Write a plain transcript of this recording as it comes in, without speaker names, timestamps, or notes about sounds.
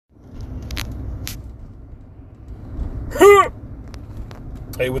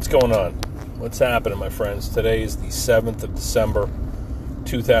Hey, what's going on? What's happening, my friends? Today is the 7th of December,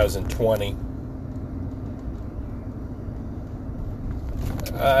 2020.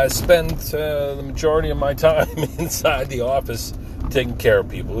 I spent the majority of my time inside the office taking care of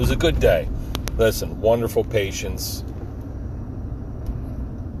people. It was a good day. Listen, wonderful patients.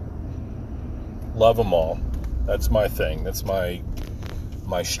 Love them all. That's my thing. That's my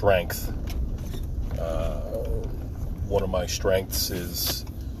strength. One of my strengths is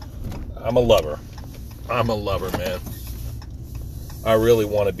I'm a lover. I'm a lover, man. I really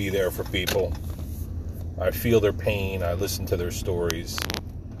want to be there for people. I feel their pain. I listen to their stories.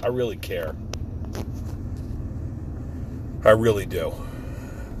 I really care. I really do.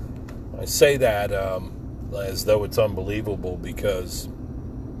 I say that as though it's unbelievable because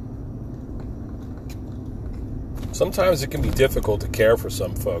sometimes it can be difficult to care for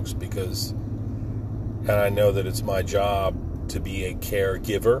some folks because, and I know that it's my job to be a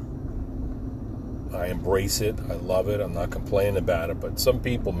caregiver. I embrace it. I love it. I'm not complaining about it. But some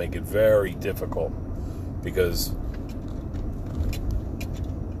people make it very difficult because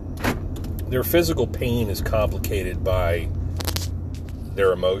their physical pain is complicated by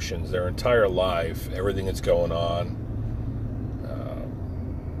their emotions, their entire life, everything that's going on.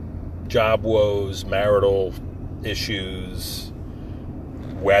 Job woes, marital issues,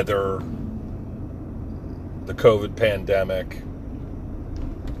 weather, the COVID pandemic,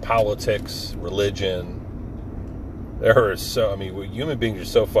 politics, religion. Human beings are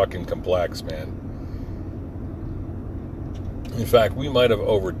so fucking complex, man. In fact, we might have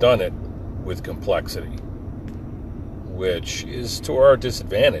overdone it with complexity, which is to our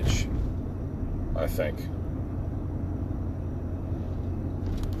disadvantage, I think.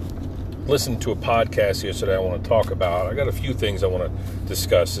 Listened to a podcast yesterday I want to talk about. I got a few things I want to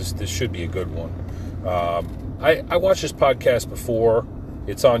discuss. This should be a good one. I watched this podcast before.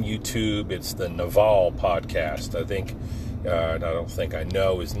 It's on YouTube. It's the Naval podcast. I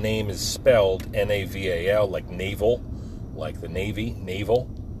know his name is spelled N-A-V-A-L, like naval, like the Navy, naval.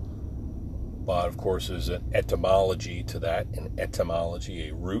 But, of course, there's an etymology to that,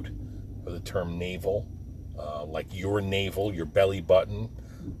 a root for the term naval, like your navel, your belly button.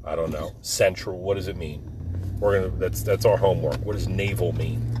 I don't know. Central, what does it mean? That's our homework. What does naval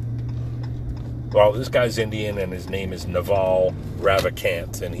mean? Well, this guy's Indian, and his name is Naval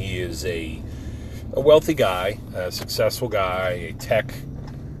Ravikant, and he is a wealthy guy, a successful guy, a tech,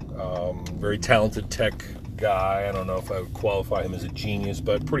 very talented tech guy. I don't know if I would qualify him as a genius,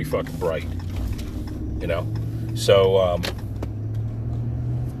 but pretty fucking bright, you know? So,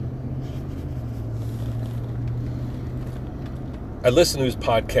 I listened to his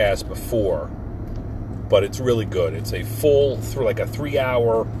podcast before, but it's really good. It's a full, like a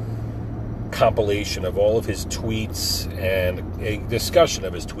 3-hour compilation of all of his tweets and a discussion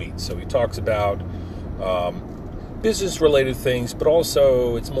of his tweets. So he talks about business-related things, but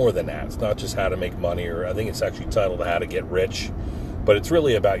also it's more than that. It's not just how to make money, or I think it's actually titled How to Get Rich, but it's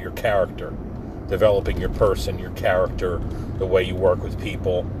really about your character, developing your person, your character, the way you work with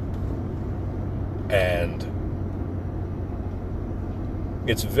people, and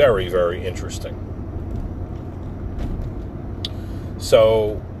it's very, very interesting.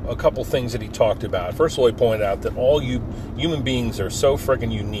 So, a couple things that he talked about. First of all, he pointed out that all human beings are so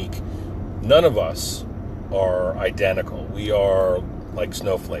freaking unique. None of us are identical. We are like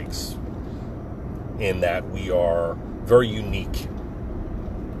snowflakes in that we are very unique.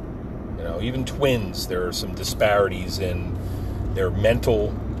 You know, even twins, there are some disparities in their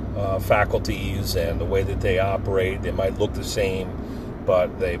mental faculties and the way that they operate. They might look the same,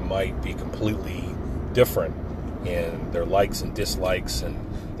 but they might be completely different in their likes and dislikes and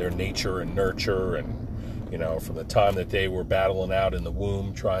their nature and nurture, and you know, from the time that they were battling out in the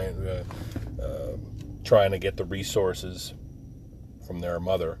womb, trying to get the resources from their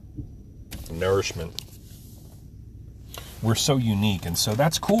mother, nourishment. We're so unique, and so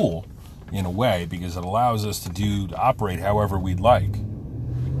that's cool in a way because it allows us to operate however we'd like.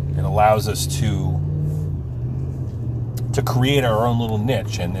 It allows us to create our own little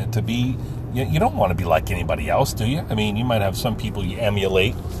niche and to be. You don't want to be like anybody else, do you? I mean, you might have some people you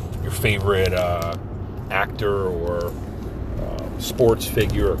emulate, your favorite actor or sports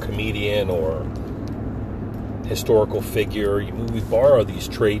figure or comedian or historical figure. We borrow these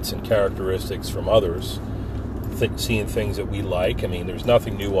traits and characteristics from others, seeing things that we like. I mean, there's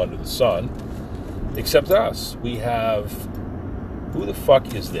nothing new under the sun except us. We have... Who the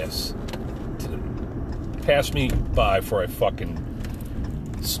fuck is this? Pass me by before I fucking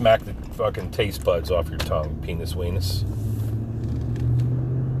smack the fucking taste buds off your tongue, penis weenus.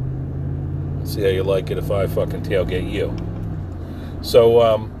 See how you like it if I fucking tailgate you.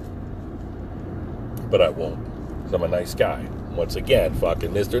 So, but I won't. 'Cause I'm a nice guy. Once again,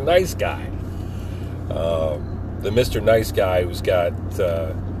 fucking Mr. Nice Guy. The Mr. Nice Guy who's got,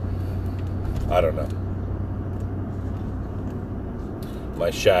 I don't know. My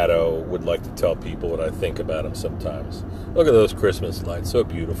shadow would like to tell people what I think about him sometimes. Look at those Christmas lights, so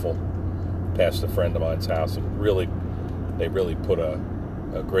beautiful. Past a friend of mine's house, and they really put a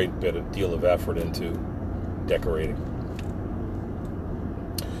great deal of effort into decorating.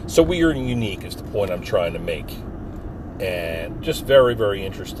 So we are unique is the point I'm trying to make. And just very, very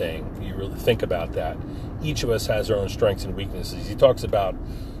interesting. You really think about that. Each of us has our own strengths and weaknesses. He talks about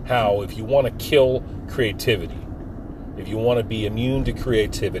how if you want to kill creativity, if you want to be immune to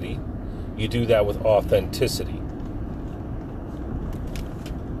creativity, you do that with authenticity.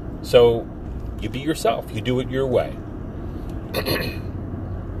 So you be yourself. You do it your way.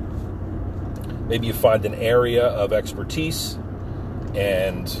 Maybe you find an area of expertise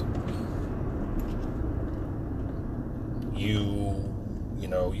and you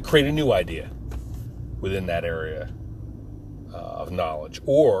create a new idea within that area of knowledge,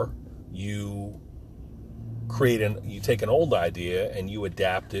 or you take an old idea and you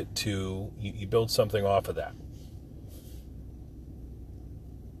adapt it to, you build something off of that.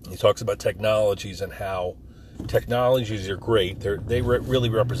 He talks about technologies and how technologies are great. They really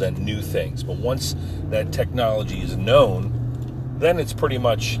represent new things. But once that technology is known, then it's pretty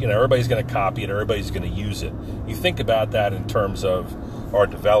much, everybody's going to copy it, everybody's going to use it. You think about that in terms of our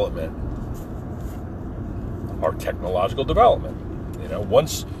development, our technological development.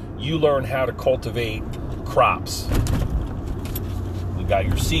 Once you learn how to cultivate crops, you got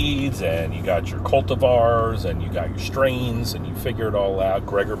your seeds and you got your cultivars and you got your strains and you figure it all out.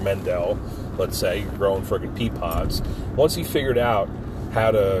 Gregor Mendel, let's say, you're growing friggin' pea pods. Once he figured out how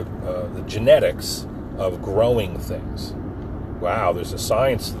to, the genetics of growing things, wow, there's a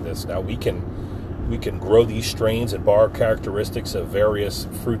science to this. Now we can grow these strains and borrow characteristics of various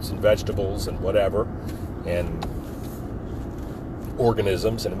fruits and vegetables and whatever, and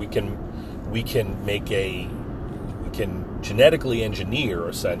organisms, and we can genetically engineer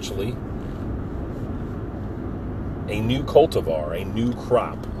essentially a new cultivar, a new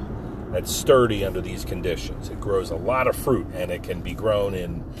crop that's sturdy under these conditions. It grows a lot of fruit, and it can be grown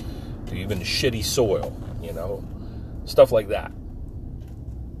in even shitty soil, stuff like that.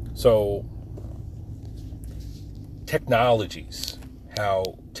 So technologies, how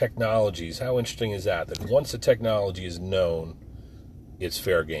interesting is that? That once the technology is known, it's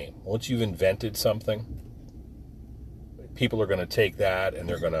fair game. Once you've invented something, people are going to take that and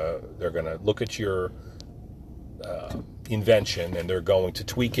they're going to look at your invention, and they're going to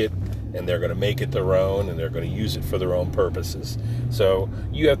tweak it, and they're going to make it their own, and they're going to use it for their own purposes. So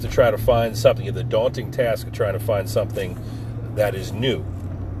you have to try to find something. You have the daunting task of trying to find something that is new,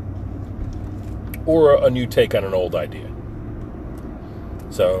 or a new take on an old idea.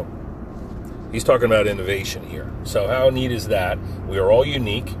 So he's talking about innovation here. So how neat is that? We are all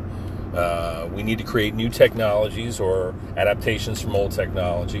unique. We need to create new technologies or adaptations from old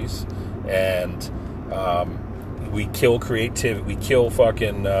technologies, and we kill creativity. We kill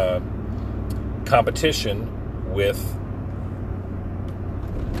fucking competition with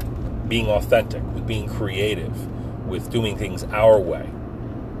being authentic, with being creative, with doing things our way.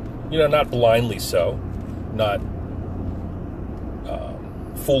 Not blindly so, not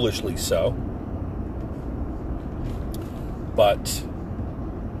foolishly so, but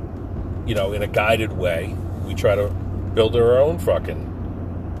in a guided way. We try to build our own fucking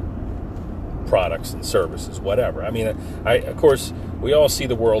products and services, whatever. Of course, we all see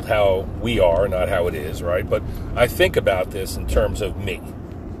the world how we are, not how it is, right? But I think about this in terms of me.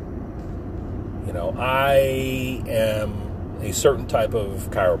 I am a certain type of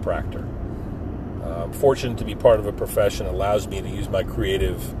chiropractor. I'm fortunate to be part of a profession that allows me to use my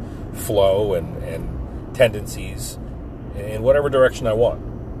creative flow and tendencies in whatever direction I want.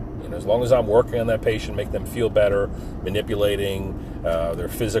 As long as I'm working on that patient, make them feel better, manipulating their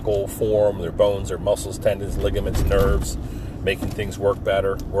physical form, their bones, their muscles, tendons, ligaments, nerves, making things work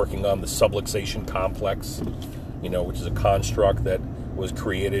better, working on the subluxation complex, which is a construct that was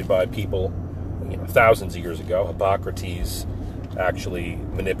created by people, thousands of years ago. Hippocrates actually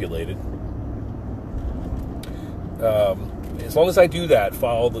manipulated. As long as I do that,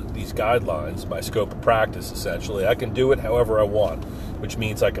 follow these guidelines, my scope of practice, essentially, I can do it however I want, which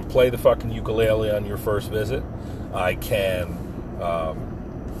means I can play the fucking ukulele on your first visit. I can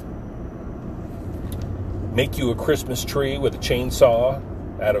make you a Christmas tree with a chainsaw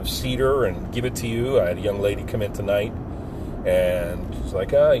out of cedar and give it to you. I had a young lady come in tonight And she's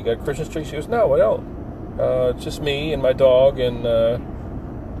like, "Oh, you got a Christmas tree?" She goes, "No, what else? It's just me and my dog, and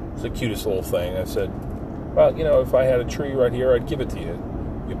it's the cutest little thing." I said, "Well, if I had a tree right here, I'd give it to you.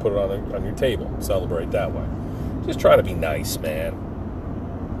 You put it on your table, celebrate that way." Just trying to be nice, man.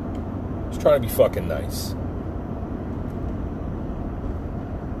 Just trying to be fucking nice.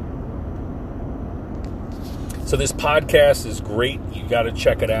 So this podcast is great. You got to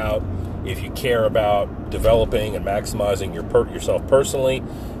check it out if you care about developing and maximizing yourself personally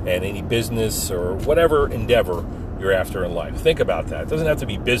and any business or whatever endeavor you're after in life. Think about that. It doesn't have to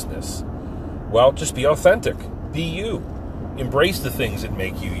be business. Well, just be authentic. Be you. Embrace the things that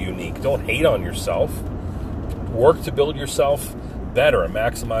make you unique. Don't hate on yourself. Work to build yourself better and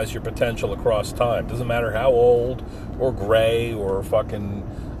maximize your potential across time. Doesn't matter how old or gray or fucking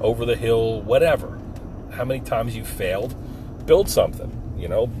over the hill, whatever. How many times you failed, build something,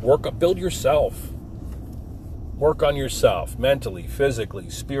 build yourself. Work on yourself, mentally, physically,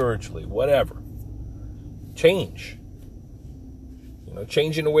 spiritually, whatever. Change.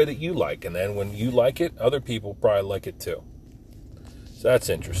 Change in a way that you like. And then when you like it, other people probably like it too. So that's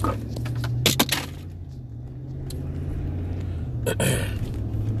interesting.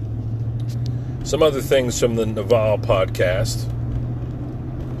 Some other things from the Naval podcast,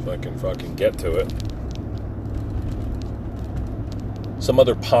 if I can fucking get to it. Some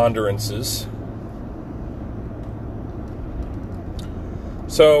other ponderances.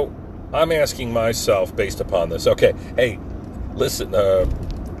 So I'm asking myself based upon this. Okay, hey, listen to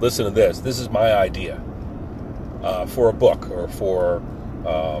this. This is my idea for a book or for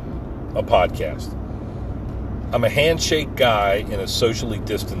a podcast. I'm a handshake guy in a socially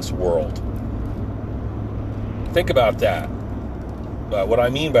distanced world. Think about that. What I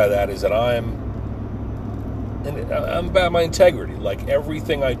mean by that is that I'm about my integrity. Like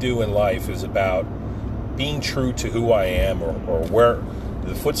everything I do in life is about being true to who I am or where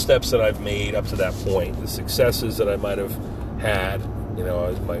the footsteps that I've made up to that point, the successes that I might have had,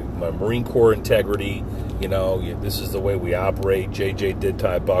 my Marine Corps integrity, this is the way we operate, JJ did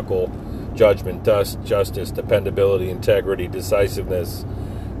tie buckle, judgment, justice, dependability, integrity, decisiveness,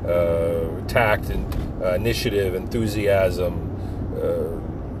 tact, and initiative, enthusiasm,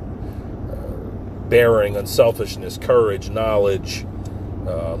 bearing, unselfishness, courage, knowledge,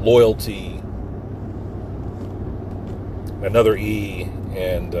 loyalty, another E,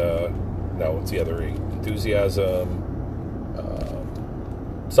 and what's the other E? Enthusiasm,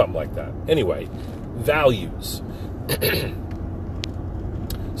 something like that. Anyway, values.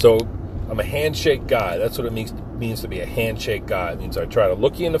 So I'm a handshake guy. That's what it means to be a handshake guy. It means I try to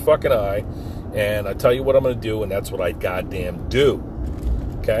look you in the fucking eye, and I tell you what I'm going to do, and that's what I goddamn do.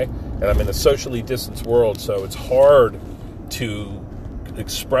 Okay? And I'm in a socially distanced world, so it's hard to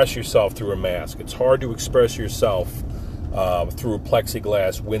express yourself through a mask. It's hard to express yourself through a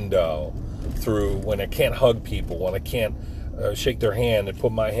plexiglass window, through when I can't hug people, when I can't shake their hand and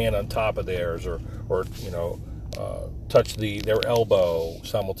put my hand on top of theirs, or touch their elbow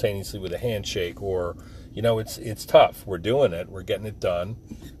simultaneously with a handshake, or it's tough. We're doing it. We're getting it done.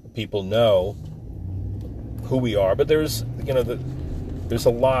 People know who we are, but there's a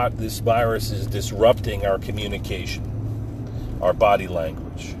lot. This virus is disrupting our communication, our body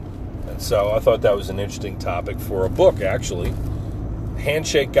language, and so I thought that was an interesting topic for a book. Actually,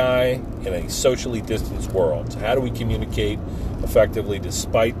 handshake guy in a socially distanced world. So how do we communicate effectively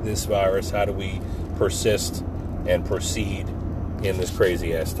despite this virus? How do we persist and proceed in this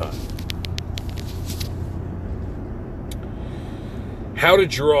crazy-ass time? How to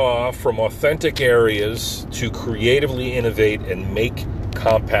draw from authentic areas to creatively innovate and make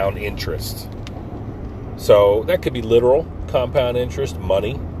compound interest. So that could be literal compound interest,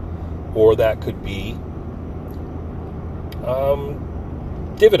 money, or that could be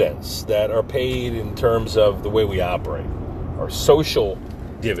dividends that are paid in terms of the way we operate, or social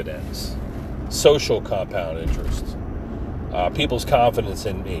dividends, social compound interest, people's confidence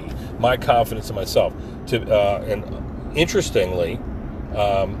in me, my confidence in myself. And interestingly,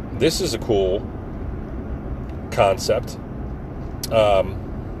 this is a cool concept.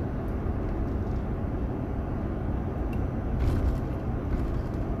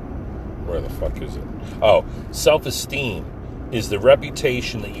 Where the fuck is it? Oh, self-esteem is the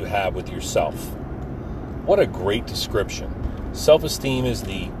reputation that you have with yourself. What a great description. Self-esteem is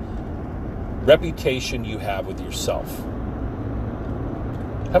the reputation you have with yourself.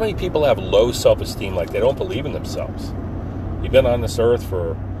 How many people have low self-esteem, like they don't believe in themselves? You've been on this earth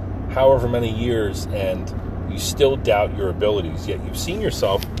for however many years and you still doubt your abilities, yet you've seen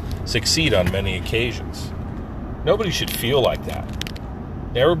yourself succeed on many occasions. Nobody should feel like that.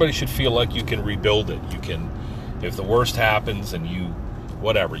 Everybody should feel like you can rebuild it. You can if the worst happens and you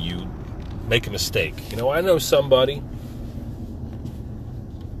make a mistake. I know somebody,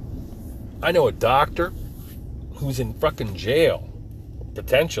 I know a doctor who's in fucking jail,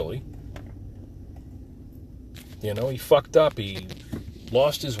 potentially. He fucked up, he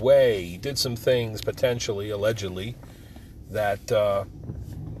lost his way, he did some things, potentially, allegedly, that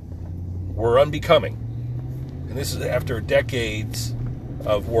were unbecoming. And this is after decades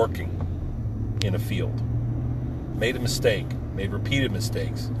of working in a field. Made a mistake, made repeated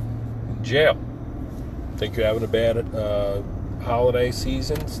mistakes. In jail. Think you're having a bad holiday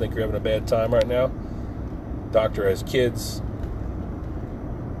season? Think you're having a bad time right now? Doctor has kids,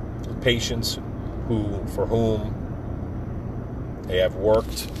 patients for whom they have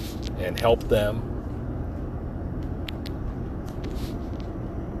worked and helped them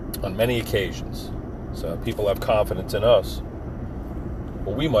on many occasions. So people have confidence in us.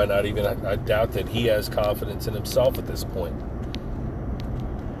 Well, we might not even. I doubt that he has confidence in himself at this point.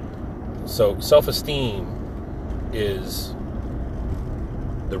 So self-esteem is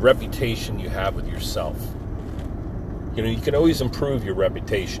the reputation you have with yourself. You can always improve your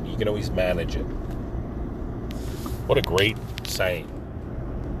reputation. You can always manage it. What a great saying.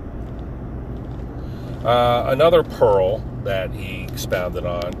 Another pearl that he expounded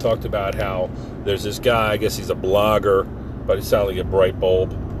on talked about how there's this guy, I guess he's a blogger, but he sounds like a bright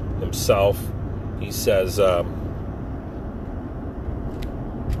bulb himself. He says,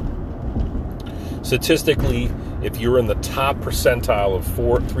 statistically, if you're in the top percentile of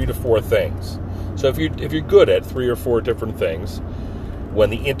 3 to 4 things, so if you're good at 3 or 4 different things, when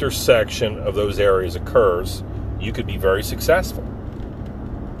the intersection of those areas occurs, you could be very successful.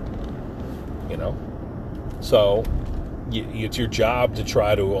 So it's your job to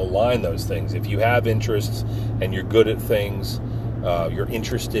try to align those things. If you have interests and you're good at things, you're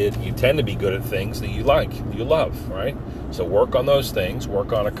interested, you tend to be good at things that you like, you love, right? So work on those things,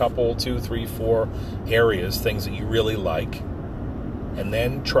 work on a couple, 2, 3, 4 areas, things that you really like, and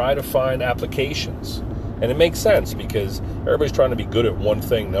then try to find applications. And it makes sense because everybody's trying to be good at one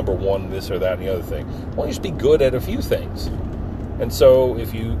thing, number one, this or that and the other thing. Why don't you just be good at a few things? And so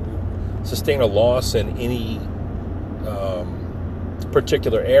if you sustain a loss in any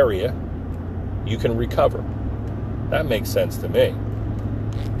particular area, you can recover. That makes sense to me.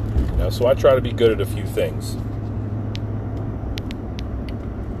 So I try to be good at a few things.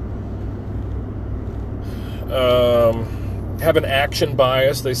 Have an action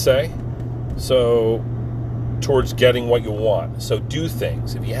bias, they say. So towards getting what you want. So do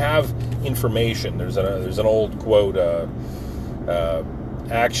things. If you have information, there's an old quote,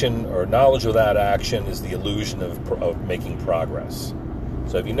 action or knowledge without action is the illusion of making progress.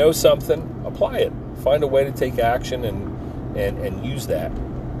 So if you know something, apply it. Find a way to take action and use that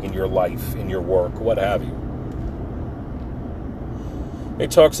in your life, in your work, what have you.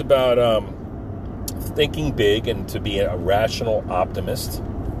 It talks about thinking big and to be a rational optimist.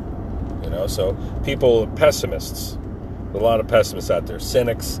 So people, pessimists, a lot of pessimists out there,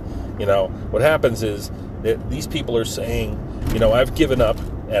 cynics. What happens is that these people are saying, I've given up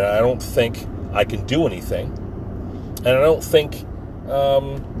and I don't think I can do anything. And I don't think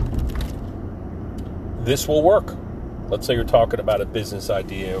this will work. Let's say you're talking about a business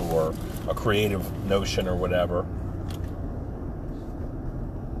idea or a creative notion or whatever.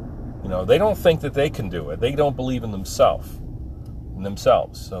 They don't think that they can do it. They don't believe in themselves.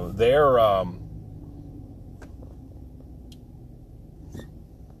 So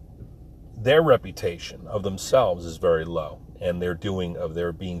their reputation of themselves is very low, and their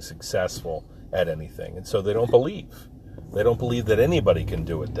being successful at anything. And so they don't believe. They don't believe that anybody can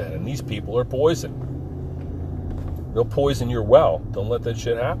do it then. And these people are poison. They'll poison your well. Don't let that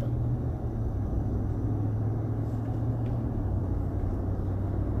shit happen.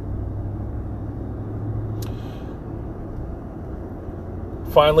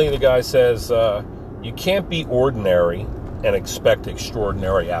 Finally, the guy says, you can't be ordinary and expect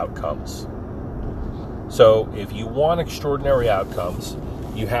extraordinary outcomes. So if you want extraordinary outcomes,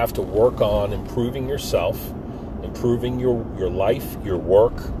 you have to work on improving yourself, improving your life, your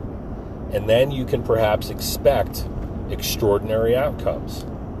work, and then you can perhaps expect extraordinary outcomes.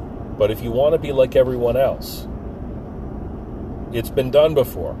 But if you want to be like everyone else, it's been done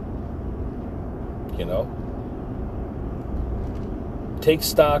before. Take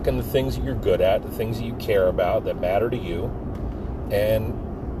stock in the things that you're good at, the things that you care about, that matter to you, and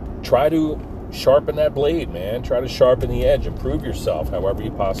try to sharpen that blade, man. Try to sharpen the edge. Improve yourself however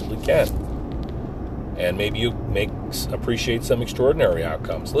you possibly can. And maybe you appreciate some extraordinary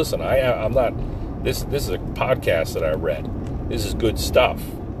outcomes. Listen, I'm not... This is a podcast that I read. This is good stuff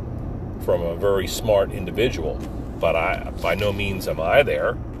from a very smart individual. but by no means am I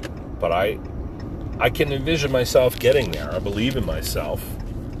there. But I can envision myself getting there. I believe in myself.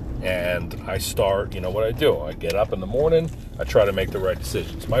 And I start, what I do. I get up in the morning. I try to make the right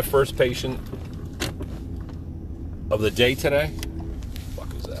decisions. My first patient of the day today, what the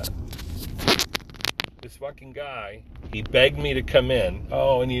fuck was that? This fucking guy, he begged me to come in.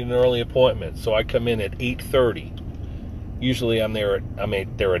 Oh, I need an early appointment. So I come in at 8:30. Usually I'm there at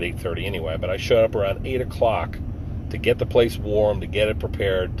 8:30 anyway, but I showed up around 8 o'clock to get the place warm, to get it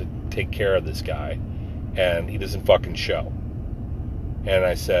prepared, to take care of this guy. And he doesn't fucking show. And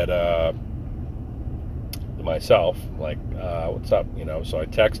I said to myself, what's up? So I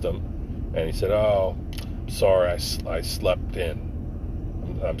text him, and he said, oh, sorry, I slept in.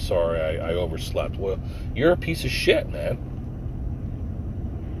 I'm sorry, I overslept. Well, you're a piece of shit, man.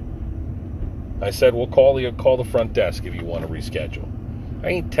 I said, well, call the front desk if you want to reschedule. I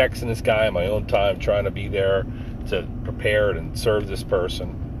ain't texting this guy on my own time, trying to be there to prepare and serve this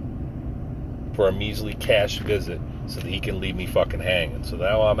person for a measly cash visit so that he can leave me fucking hanging. So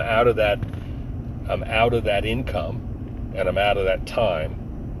now I'm out of that income, and I'm out of that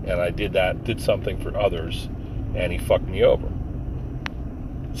time, and I did something for others, and he fucked me over.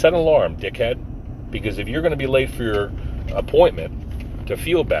 Set an alarm, dickhead, because if you're going to be late for your appointment to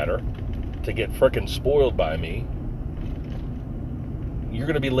feel better, to get frickin' spoiled by me, you're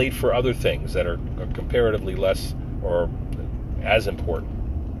going to be late for other things that are comparatively less or as important.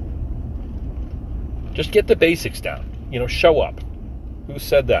 Just get the basics down. Show up. Who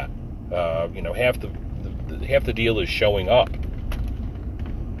said that? Half the deal is showing up.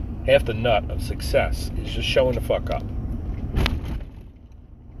 Half the nut of success is just showing the fuck up.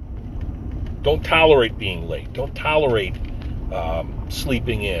 Don't tolerate being late. Don't tolerate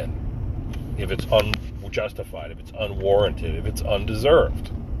sleeping in if it's unjustified, if it's unwarranted, if it's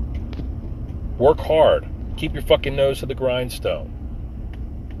undeserved. Work hard. Keep your fucking nose to the grindstone.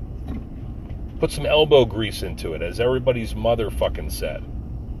 Put some elbow grease into it, as everybody's mother fucking said.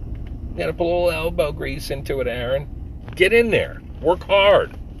 You gotta put a little elbow grease into it, Aaron. Get in there. Work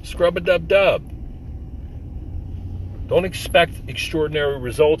hard. Scrub-a-dub-dub. Don't expect extraordinary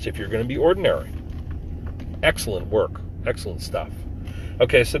results if you're going to be ordinary. Excellent work. Excellent stuff.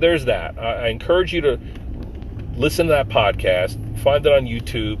 Okay, so there's that. I encourage you to listen to that podcast. Find it on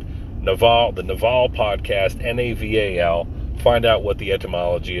YouTube. The Naval podcast, Naval. Find out what the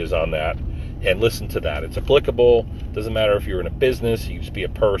etymology is on that. And listen to that. It's applicable. Doesn't matter if you're in a business, you just be a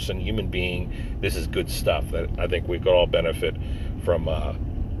person, human being. This is good stuff that I think we could all benefit from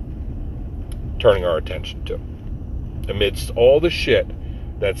turning our attention to. Amidst all the shit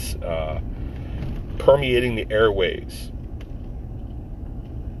that's permeating the airways,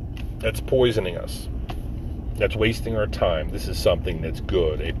 that's poisoning us, that's wasting our time, this is something that's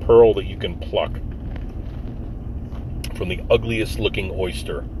good. A pearl that you can pluck from the ugliest looking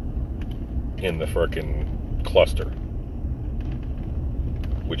oyster in the frickin' cluster,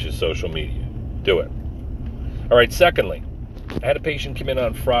 which is social media. Do it. All right, secondly, I had a patient come in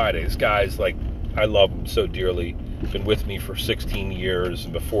on Friday. This guy's I love him so dearly. He's been with me for 16 years,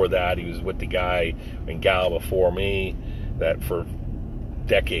 and before that, he was with the guy and gal before me that for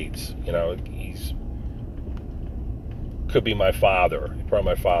decades. He's could be my father, probably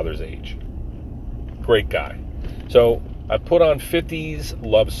my father's age. Great guy. So I put on 50s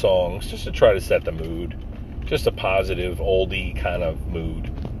love songs just to try to set the mood, just a positive oldie kind of mood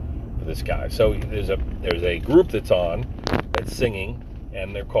for this guy. So there's a group that's singing,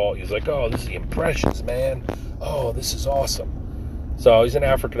 and he's like, oh, this is the Impressions, man. Oh, this is awesome. So he's an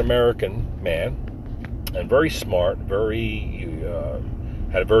African-American man, and very smart, had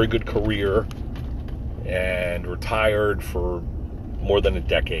a very good career, and retired for more than a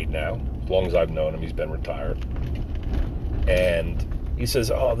decade now. As long as I've known him, he's been retired. And he says,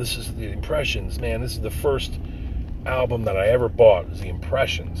 oh, this is the Impressions, man. This is the first album that I ever bought, was the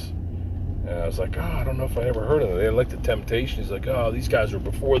Impressions. And I was like, oh, I don't know if I ever heard of them. They like the Temptations. He's like, oh, these guys were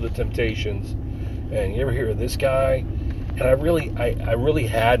before the Temptations. And you ever hear of this guy? And I really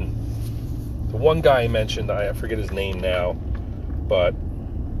hadn't. The one guy I mentioned, I forget his name now, but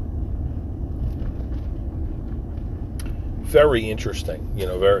very interesting,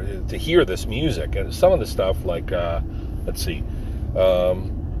 to hear this music. And some of the stuff let's see,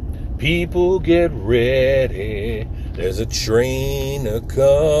 people get ready, there's a train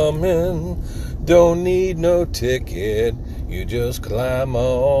a-coming, don't need no ticket, you just climb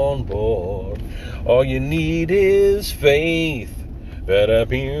on board, all you need is faith,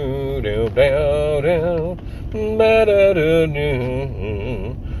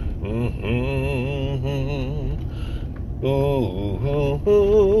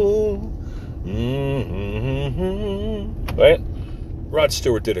 Right? Rod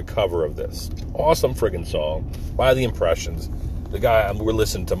Stewart did a cover of this. Awesome friggin' song by The Impressions. The guy, we're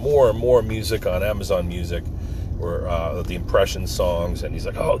listening to more and more music on Amazon Music, where The Impressions songs, and he's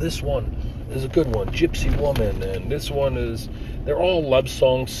like, oh, this one is a good one, Gypsy Woman, and this one is, they're all love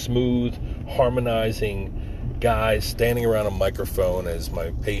songs, smooth, harmonizing guys standing around a microphone, as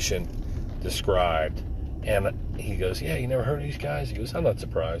my patient described. And he goes, yeah, you never heard of these guys? He goes, I'm not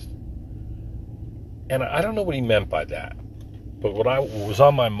surprised. And I don't know what he meant by that. But what was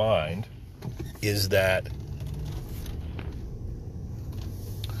on my mind is that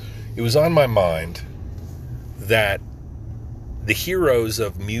it was on my mind that the heroes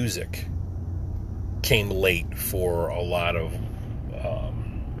of music came late for a lot of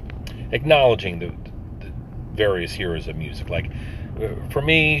acknowledging the various heroes of music. Like, for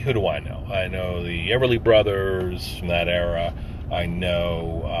me, who do I know? I know the Everly Brothers from that era. I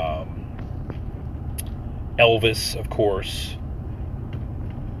know Elvis, of course.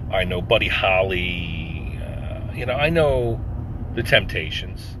 I know Buddy Holly. I know the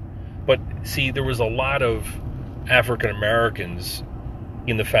Temptations. But see, there was a lot of African Americans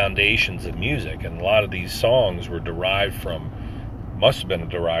in the foundations of music, and a lot of these songs were must have been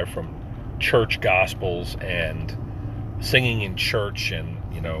derived from church gospels and singing in church. And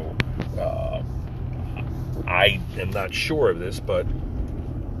I am not sure of this, but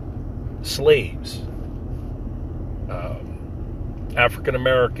slaves, African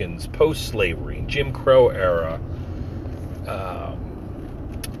Americans, post-slavery, Jim Crow era,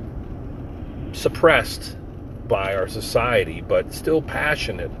 suppressed by our society, but still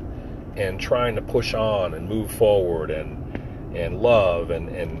passionate and trying to push on and move forward and love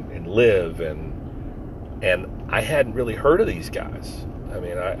and live, and I hadn't really heard of these guys. I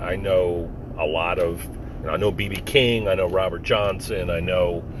mean, I know a lot of, I know B.B. King, I know Robert Johnson, I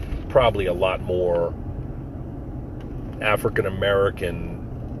know probably a lot more African American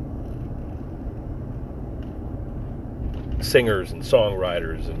singers and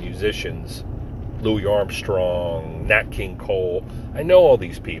songwriters and musicians, Louis Armstrong, Nat King Cole. I know all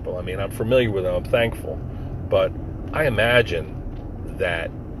these people. I mean, I'm familiar with them. I'm thankful. But I imagine that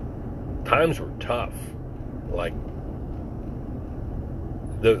times were tough. Like,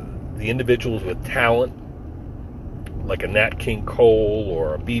 the individuals with talent, like a Nat King Cole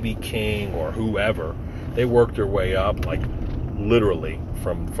or a B.B. King or whoever, they worked their way up, like, literally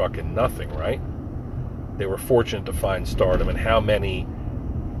from fucking nothing, right? They were fortunate to find stardom, and how many,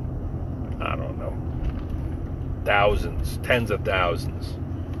 I don't know, thousands, tens of thousands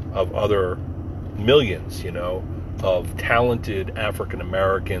of other millions, of talented African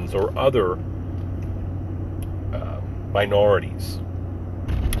Americans or other minorities,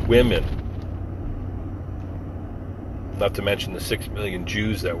 women, not to mention the 6 million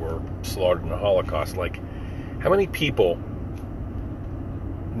Jews that were slaughtered in the Holocaust. Like, how many people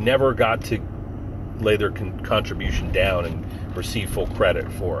never got to lay their contribution down and receive full credit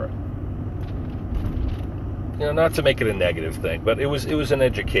for it? Not to make it a negative thing, but it was an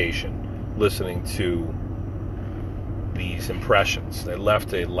education listening to these impressions. They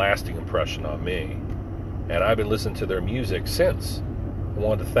left a lasting impression on me, and I've been listening to their music since. I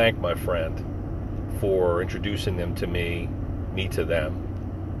wanted to thank my friend for introducing them to me to them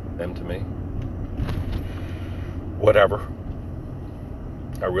to me. Whatever.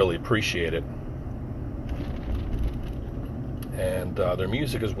 I really appreciate it. And their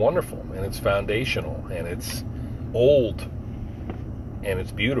music is wonderful, and it's foundational, and it's old, and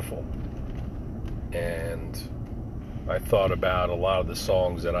it's beautiful. And I thought about a lot of the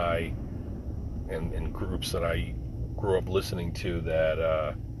songs that and groups that I grew up listening to,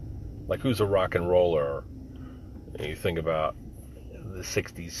 that like Who's a Rock and Roller? You think about the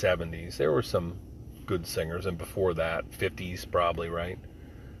 60s, 70s, there were some good singers, and before that, 50s probably, right?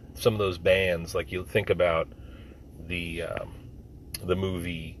 Some of those bands, like you think about the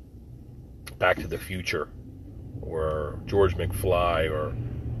movie Back to the Future, where George McFly or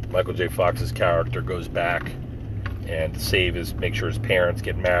Michael J. Fox's character goes back and make sure his parents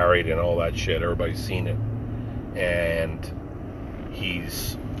get married and all that shit. Everybody's seen it. And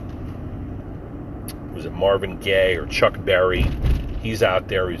was it Marvin Gaye or Chuck Berry? He's out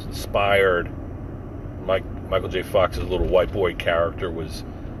there, he's inspired. Michael J. Fox's little white boy character was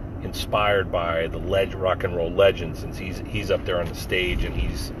inspired by the rock and roll legends, and he's up there on the stage, and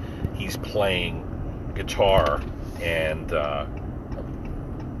he's playing guitar, and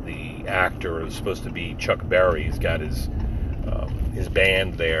the actor is supposed to be Chuck Berry. He's got his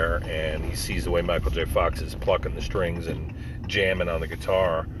band there, and he sees the way Michael J. Fox is plucking the strings and jamming on the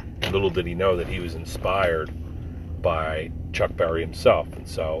guitar, and little did he know that he was inspired by Chuck Berry himself. And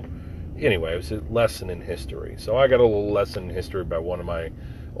so anyway, it was a lesson in history. So I got a little lesson in history by one of my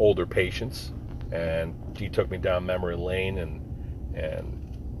older patients, and he took me down memory lane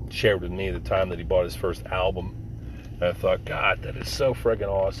and shared with me the time that he bought his first album. And I thought, God, that is so friggin'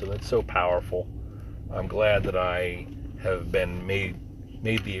 awesome. That's so powerful. I'm glad that I have been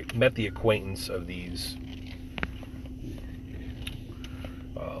met the acquaintance of these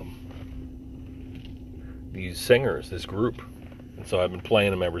singers, this group. And so I've been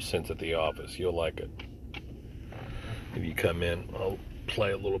playing them ever since at the office. You'll like it. If you come in, I'll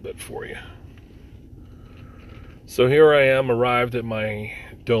play a little bit for you. So here I am, arrived at my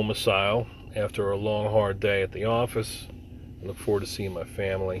domicile after a long, hard day at the office. I look forward to seeing my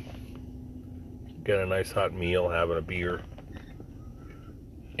family. Get a nice hot meal, having a beer.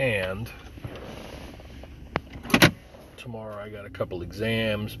 And tomorrow I got a couple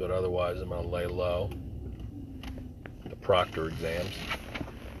exams, but otherwise I'm going to lay low. The proctor exams.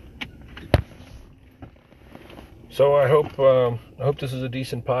 So I hope this is a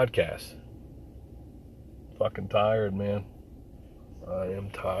decent podcast. Fucking tired, man. I am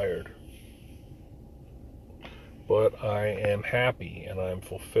tired. But I am happy and I'm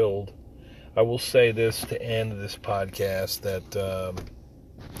fulfilled. I will say this to end this podcast, that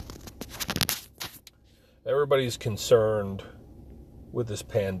everybody's concerned with this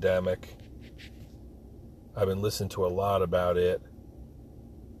pandemic. I've been listening to a lot about it.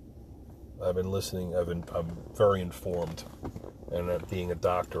 I'm very informed. And being a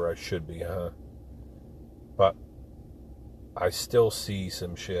doctor, I should be, huh? But I still see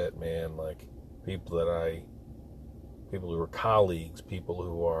some shit, man, like people who are colleagues, people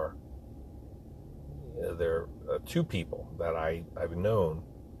who are, they're two people that I've known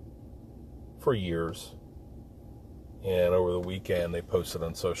for years. And over the weekend, they posted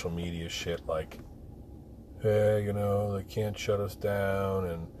on social media shit like, hey, they can't shut us down.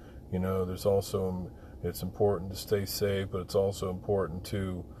 And, there's also, it's important to stay safe, but it's also important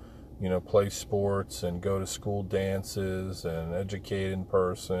to, play sports and go to school dances and educate in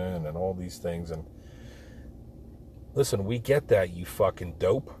person and all these things. And listen, we get that, you fucking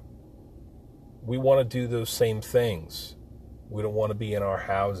dope. We want to do those same things. We don't want to be in our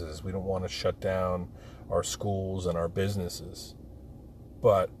houses. We don't want to shut down our schools and our businesses.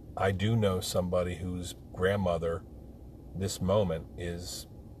 But I do know somebody whose grandmother, this moment, is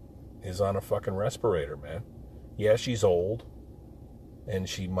on a fucking respirator, man. Yeah, she's old, and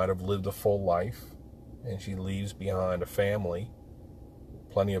she might have lived a full life, and she leaves behind a family,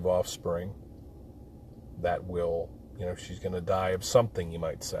 plenty of offspring, that will, she's going to die of something, you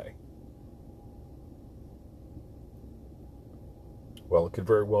might say. Well, it could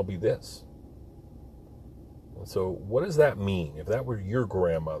very well be this. And so what does that mean? If that were your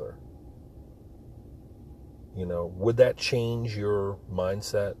grandmother, would that change your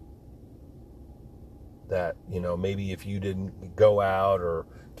mindset? That, maybe if you didn't go out or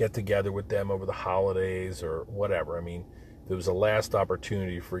get together with them over the holidays or whatever, I mean, if there was a last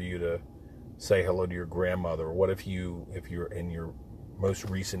opportunity for you to say hello to your grandmother, or what if you're in your most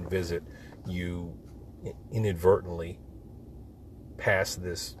recent visit, you inadvertently pass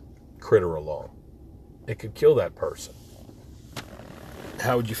this critter along? It could kill that person.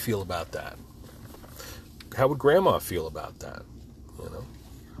 How would you feel about that? How would grandma feel about that?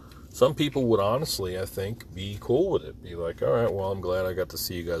 Some people would honestly, I think, be cool with it. Be like, all right, well, I'm glad I got to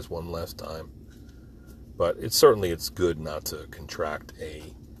see you guys one last time. But it's good not to contract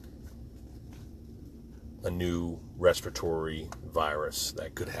a new respiratory virus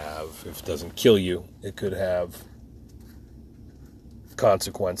that could have, if it doesn't kill you, it could have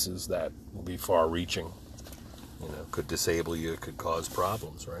consequences that will be far-reaching. Could disable you, it could cause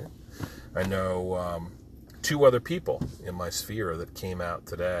problems, right? I know two other people in my sphere that came out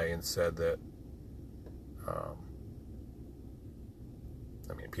today and said that,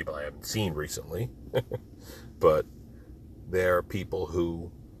 people I haven't seen recently, but they're people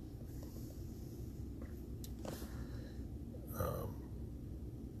who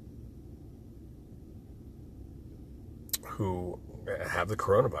have the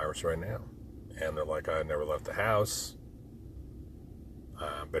coronavirus right now. And they're like, I never left the house.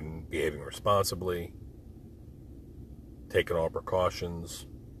 I've been behaving responsibly, taking all precautions.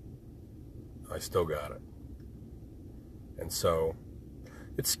 I still got it. And so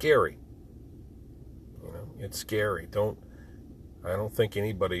it's scary. It's scary. I don't think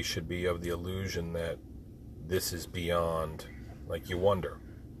anybody should be of the illusion that this is beyond, like, you wonder,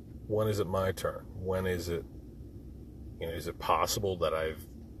 when is it my turn? When is it, is it possible that I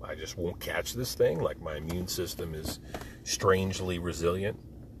just won't catch this thing? Like, my immune system is strangely resilient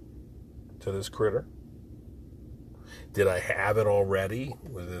to this critter. Did I have it already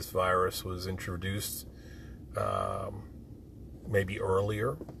when this virus was introduced? Maybe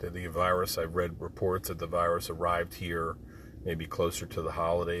earlier. I've read reports that the virus arrived here maybe closer to the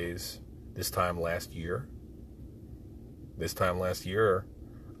holidays this time last year. This time last year,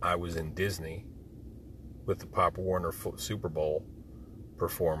 I was in Disney with the Pop Warner Super Bowl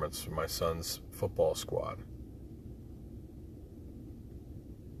performance for my son's football squad.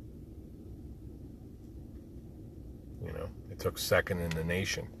 You know, it took second in the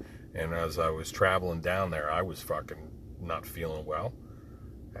nation. And as I was traveling down there, I was fucking not feeling well.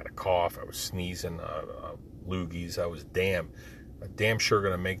 I had a cough. I was sneezing, loogies. I was damn sure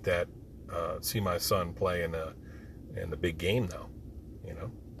going to make that, see my son play in the big game, though. You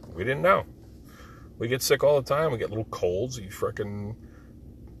know, we didn't know. We get sick all the time. We get little colds. You freaking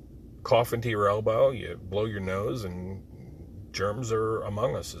cough into your elbow. You blow your nose, and germs are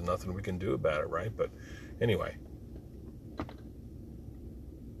among us. There's nothing we can do about it, right? But anyway,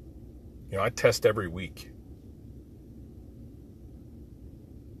 you know, I test every week.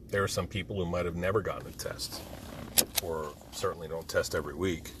 There are some people who might have never gotten a test, or certainly don't test every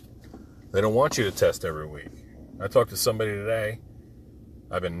week. They don't want you to test every week. I talked to somebody today.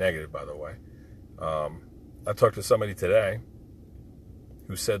 I've been negative, by the way. I talked to somebody today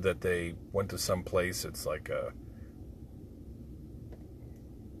who said that they went to some place. It's like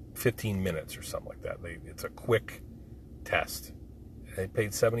 15 minutes or something like that. It's a quick test. They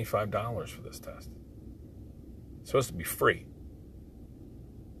paid $75 for this test. It's supposed to be free.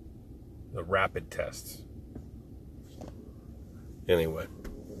 The rapid tests. Anyway,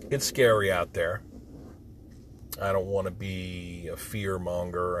 it's scary out there. I don't want to be a fear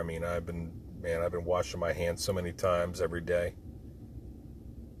monger. I mean, I've been washing my hands so many times every day.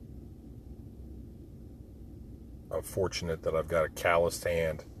 I'm fortunate that I've got a calloused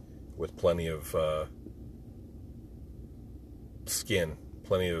hand with plenty of skin,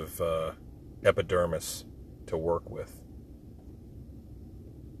 plenty of epidermis to work with.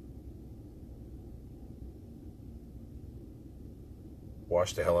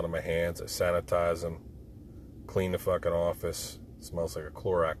 Wash the hell out of my hands. I sanitize them. Clean the fucking office. It smells like a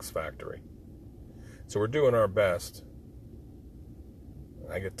Clorox factory. So we're doing our best.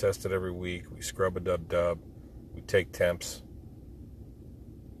 I get tested every week. We scrub a dub. We take temps.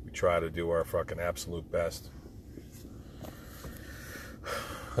 We try to do our fucking absolute best.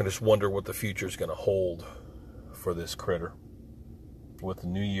 I just wonder what the future is going to hold for this critter. With the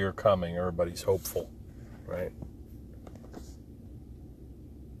new year coming, everybody's hopeful, right?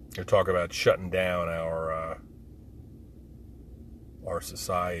 They're talking about shutting down our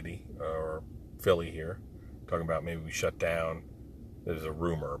society, or Philly here. Talking about maybe we shut down. There's a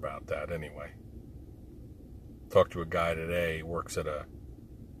rumor about that anyway. Talked to a guy today. He works at a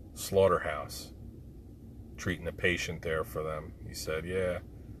slaughterhouse, treating a patient there for them. He said, yeah,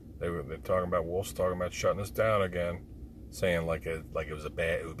 they're talking about, Wolf's talking about shutting us down again, saying like it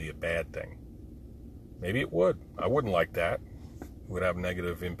would be a bad thing. Maybe it would. I wouldn't like that. It would have a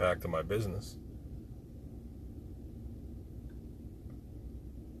negative impact on my business.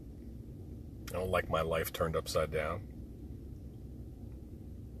 I don't like my life turned upside down.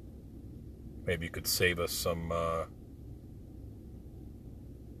 Maybe you could save us some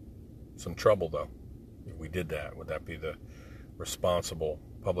trouble, though, if we did that. Would that be the responsible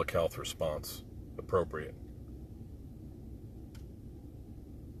public health response? Appropriate?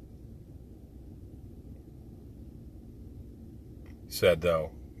 He said,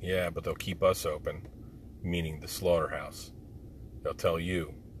 though, yeah, but they'll keep us open, meaning the slaughterhouse. They'll tell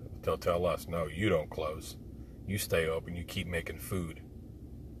us, no, you don't close. You stay open, you keep making food.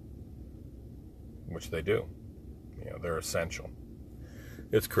 Which they do. You know, they're essential.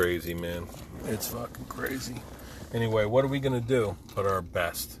 It's crazy, man. It's fucking crazy. Anyway, what are we going to do? Put our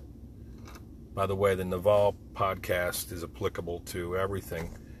best. By the way, the Naval podcast is applicable to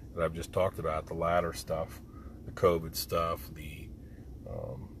everything that I've just talked about. The latter stuff, the COVID stuff, the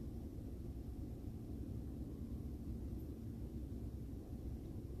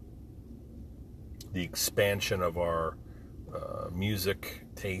expansion of our music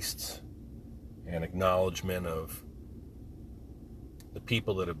tastes, and acknowledgement of the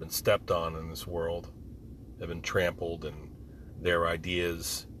people that have been stepped on in this world, have been trampled and their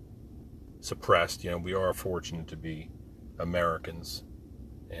ideas suppressed. You know, we are fortunate to be Americans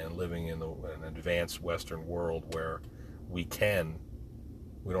and living in an advanced Western world where we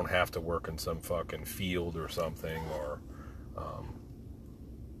don't have to work in some fucking field or something, or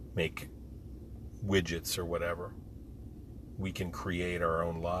make widgets or whatever. We can create our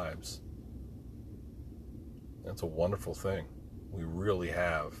own lives. That's a wonderful thing. We really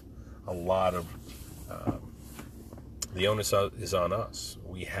have a lot of The onus is on us.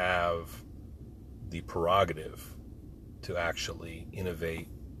 We have the prerogative to actually innovate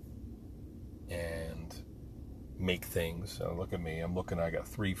and make things. Look at me. I got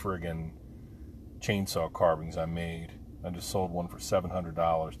 3 friggin' chainsaw carvings I made. I just sold one for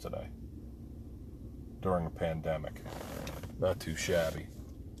 $700 today during a pandemic. Not too shabby.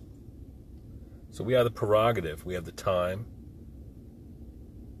 So we have the prerogative. We have the time.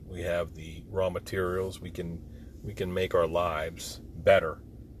 We have the raw materials. We can make our lives better,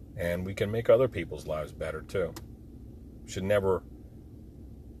 and we can make other people's lives better too. Should never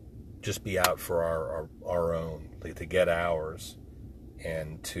just be out for our own, to get ours,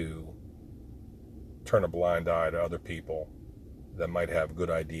 and to turn a blind eye to other people that might have good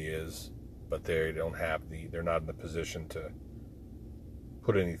ideas, but they're not in the position to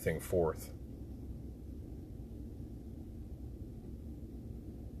put anything forth.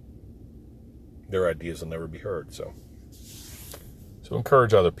 Their ideas will never be heard. So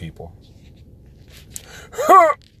encourage other people.